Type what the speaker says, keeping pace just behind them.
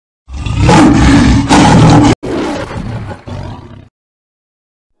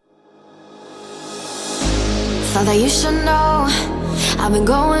Thought that you should know I've been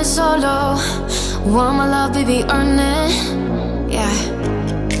going solo. Want my love, baby, earn it. Yeah,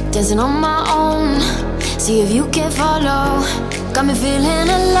 dancing on my own. See if you can follow. Got me feeling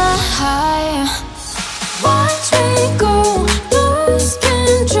alive. Watch me go.